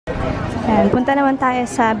Ayan, punta naman tayo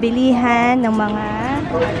sa bilihan ng mga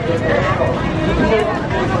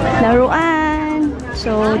laruan.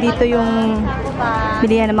 So, dito yung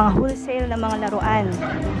bilihan ng mga wholesale ng mga laruan.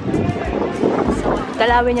 So,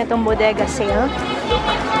 galawin nyo itong bodega sale.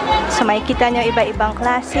 So, makikita nyo iba-ibang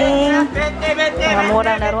klaseng mga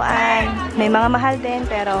murang laruan. May mga mahal din,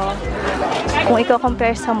 pero kung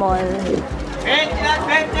i-compare sa mall,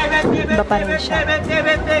 iba pa rin siya.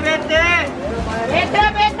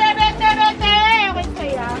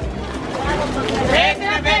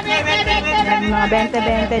 Mga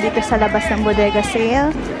 20-20 dito sa labas ng bodega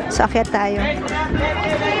sale. So, akyat tayo.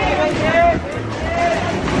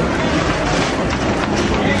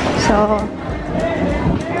 So,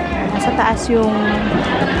 nasa taas yung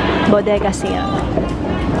bodega sale.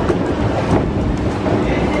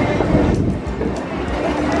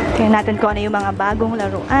 Tingnan natin kung ano yung mga bagong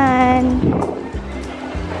laruan.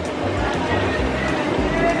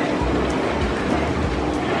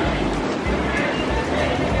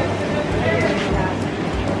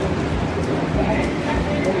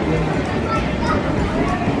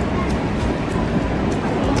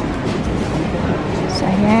 So,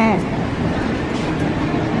 ayan.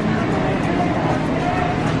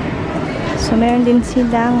 So, meron din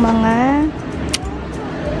silang mga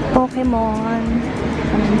Pokemon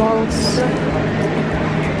balls.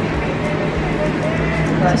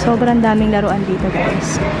 So, sobrang daming laruan dito,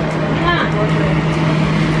 guys.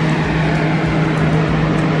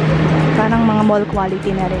 Parang mga mall quality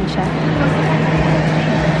na rin siya.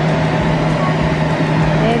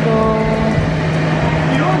 Lego.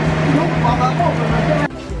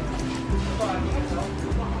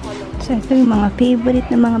 So, ito yung mga favorite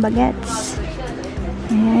na mga bagets.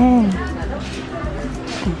 Ayan.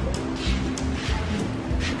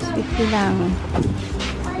 Sweet lang.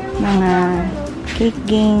 Mga cake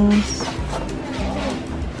games.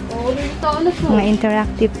 Mga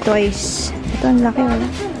interactive toys. Ito, ang laki, wala.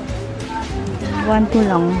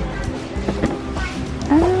 1-2 lang.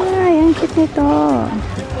 Ah, yan, cute nito.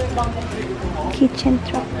 Kitchen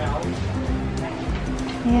truck.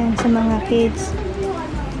 Ayan, sa mga kids.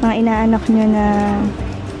 Mga inaanak nyo na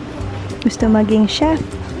gusto maging chef.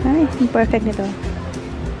 Ay, perfect nito.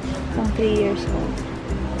 Pang 3 years old.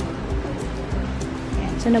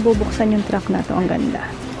 Ayan, so, nabubuksan yung truck na to. Ang ganda.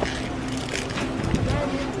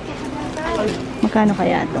 Magkano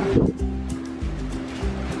kaya to?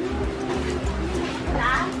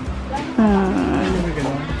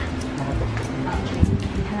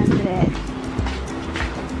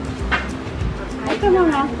 Ito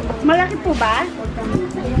mga, malaki po ba?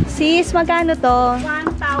 Sis, magkano to?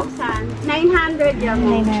 1,900 yan.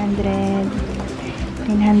 900.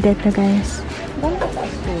 900 to, guys.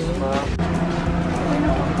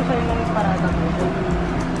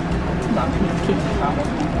 Laki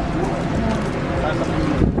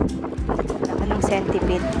ng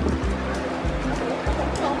centipede.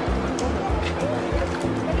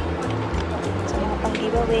 So, mga pang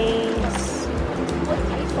giveaways.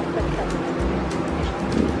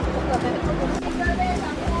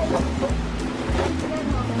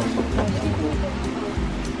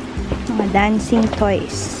 Mga dancing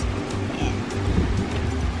toys.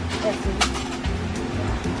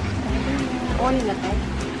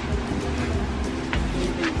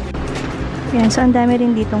 Yan, so ang dami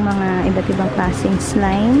rin ditong mga iba't ibang klaseng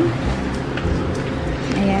slime.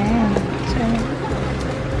 Ayan. So,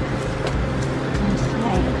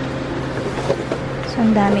 slime. So,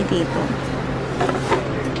 ang dami dito.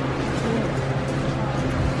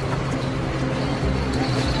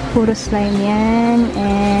 Puro slime yan.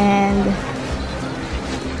 And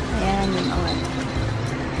ayan yung mga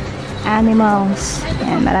animals.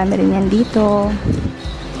 Ayan, marami rin yan dito.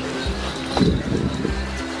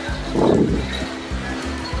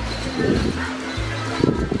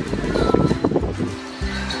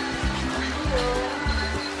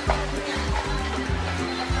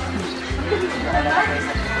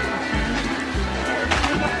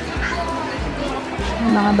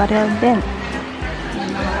 Mga baril din.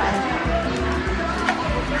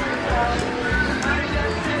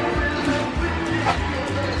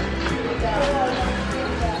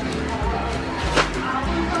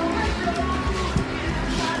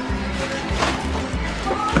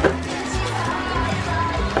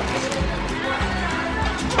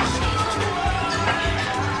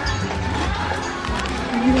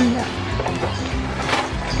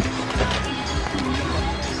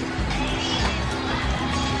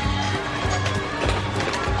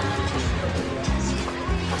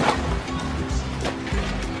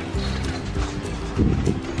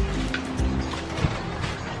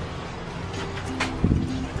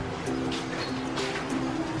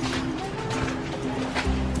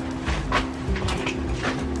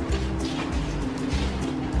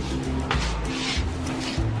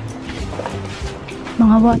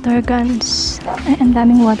 Mga water guns. Ay, ang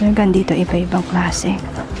daming water gun dito. Iba-ibang klase.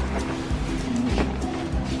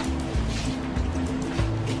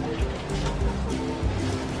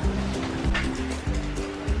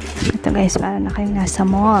 Ito guys, para na kayo nasa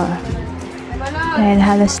mall. Dahil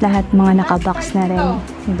halos lahat mga nakabox na rin.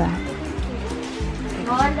 Diba?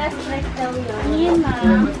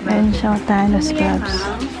 Meron siyang Thanos gloves.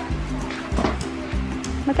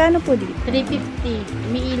 Magkano po dito?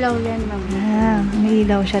 350. May ilaw yan, ma'am. Ah, may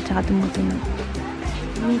ilaw siya tsaka tumutunog.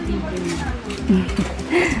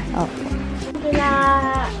 Opo. Kila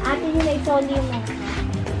ate nyo na isoli mo.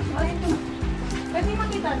 Pwede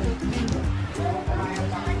makita doon.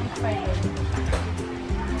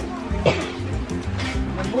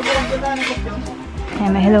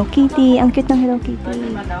 Ayan, may Hello Kitty. Ang cute ng Hello Kitty.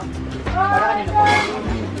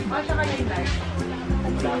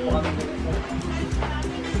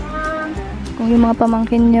 Kung yung mga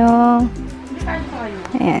pamangkin nyo.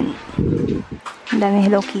 Ayan. Ang dami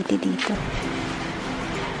Hello Kitty dito.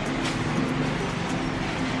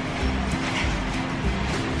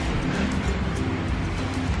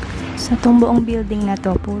 Sa itong buong building na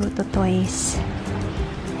to, puro to toys.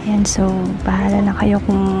 Ayan, so bahala na kayo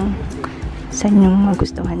kung saan yung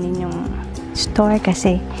magustuhan ninyong store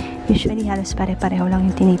kasi usually halos pare-pareho lang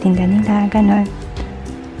yung tinitinda nila, ganon.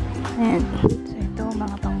 Ayan, so ito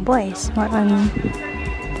mga pang boys, more on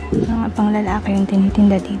mga pang lalaki yung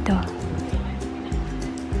tinitinda dito.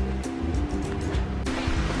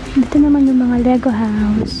 Dito naman yung mga Lego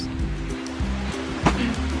house.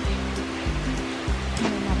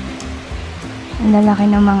 Ang lalaki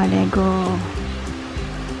ng mga Lego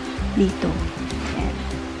dito. Ayan.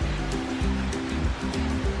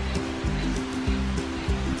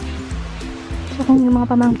 So kung yung mga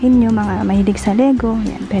pamangkin nyo, mga mahilig sa Lego,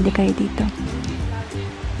 yan, pwede kayo dito.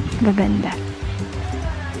 Gaganda.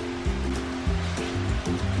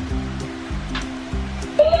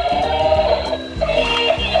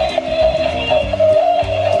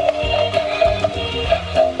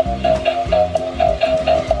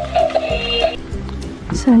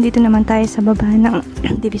 So, nandito naman tayo sa baba ng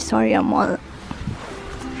Divisoria Mall.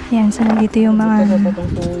 Ayan, so nandito yung mga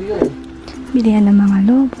bilihan ng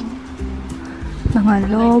mga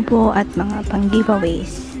lobo at mga pang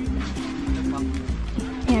giveaways.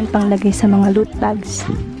 Ayan, panglagay sa mga loot bags.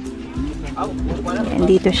 Ayan,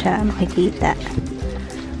 dito siya makikita.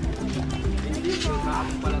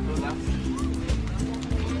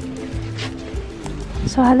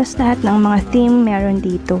 So, halos lahat ng mga theme meron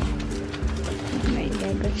dito.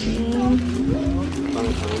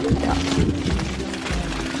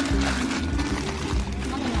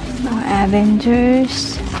 Mga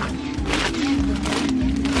Avengers.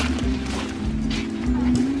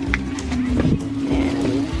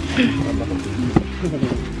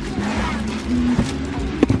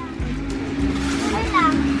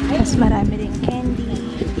 Mas marami rin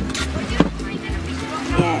candy.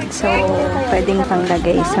 Yan. So, pwedeng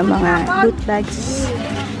panglagay sa mga loot bags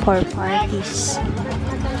for parties.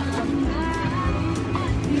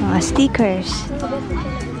 Mga stickers.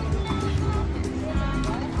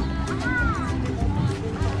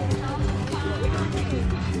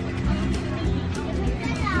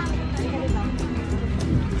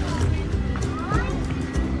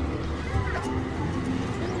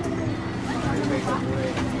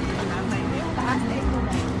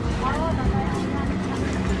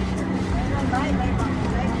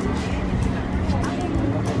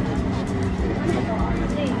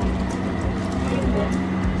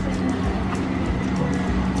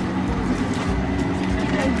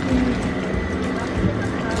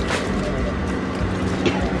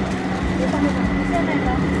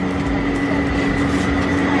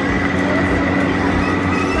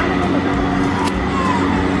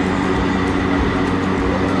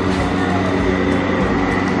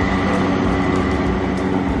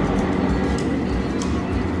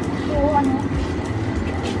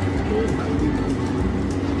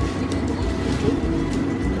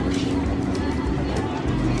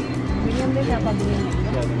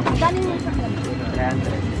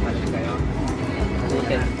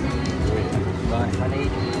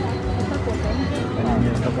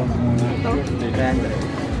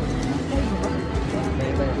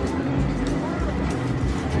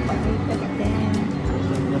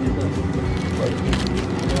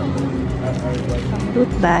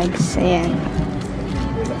 Lootbags, ayan.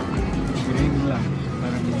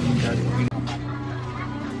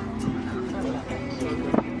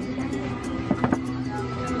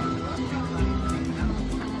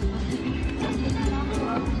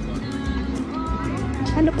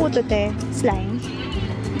 Ano po to, te? Slime?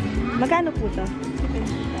 Magkano po to?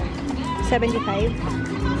 75.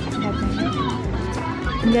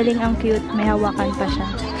 Ang galing, ang cute. May hawakan pa siya.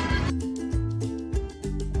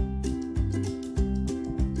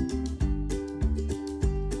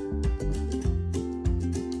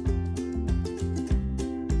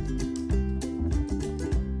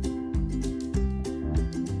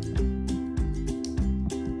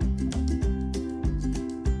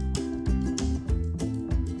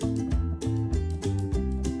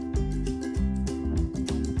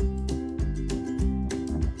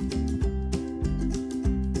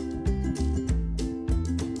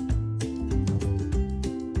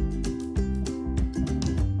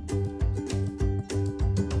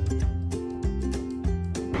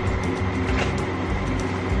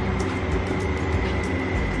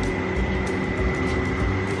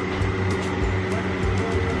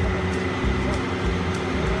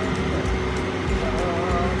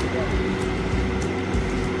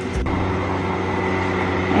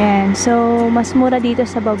 Ayan, so mas mura dito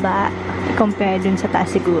sa baba i-compare dun sa taas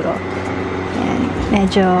siguro. Ayan,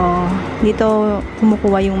 medyo dito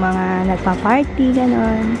kumukuha yung mga nagpa-party,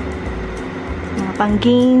 ganon. Mga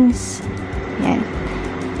pang-games. Ayan.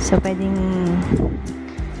 So, pwedeng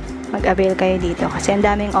mag-avail kayo dito kasi ang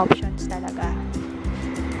daming options talaga.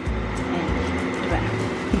 Ayan, diba?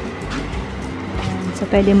 Ayan, so,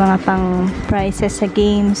 pwede mga pang prices sa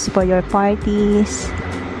games for your parties.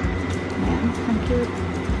 Ayan, ang cute.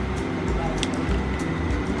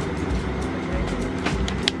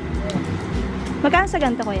 Magkano sa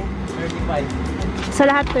ganito, kuya? 35. Sa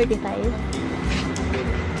lahat, 35?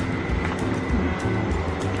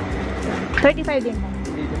 35 din.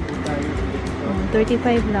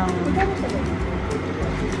 35 lang.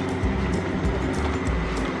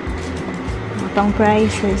 Pang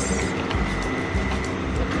prices.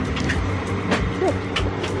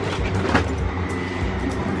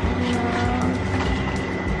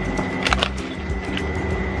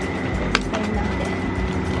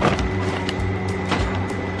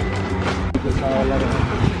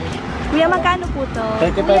 Kuya, magkano po to?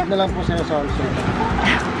 35 na lang po sila sa wholesale.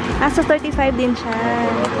 Ah, so 35 din siya.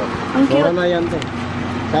 Ang cute. Mura na yan to.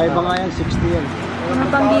 Sa iba nga yan, 60 yan. Mga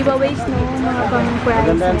pang giveaways, no? Mga pang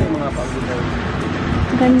Maganda yan prices. yung mga pag-giveaway.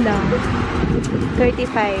 Ganda.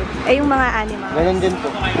 35. Eh, yung mga animals. Ganun din po.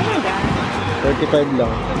 Ganda. 35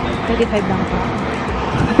 lang. 35 lang po.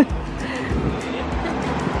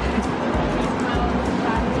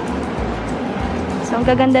 So, ang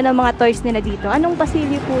gaganda ng mga toys nila dito. Anong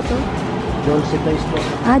pasilyo po to? Dulce toys po.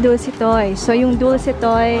 Ah, Dulce Toys. So, yung Dulce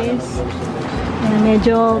Toys,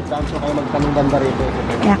 medyo, Saan kayo magtanong ganda rito?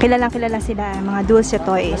 kilala sila, mga Dulce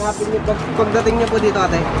Toys. Hanapin niyo, pagdating niyo po dito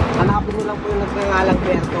ate, hanapin niyo lang po yung nagkangalang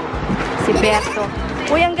Berto. Si Berto.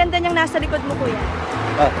 Uy, ang ganda niyang nasa likod mo, kuya.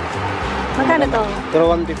 Ah, Magkano to? pero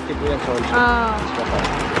 150 po yan sa wholesale. Ah,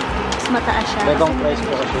 mas mataas siya. May ibang price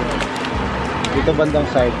po kasi. Dito bandang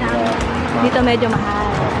side na Dito medyo mahal.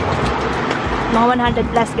 Mga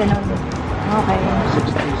 100 plus, ganun. Okay.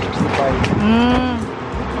 60,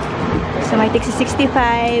 65. So, may tig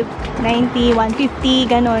 65, 90, 150,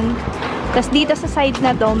 ganun. Tapos dito sa side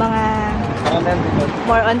na to, mga Parang dito.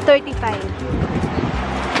 more on 35.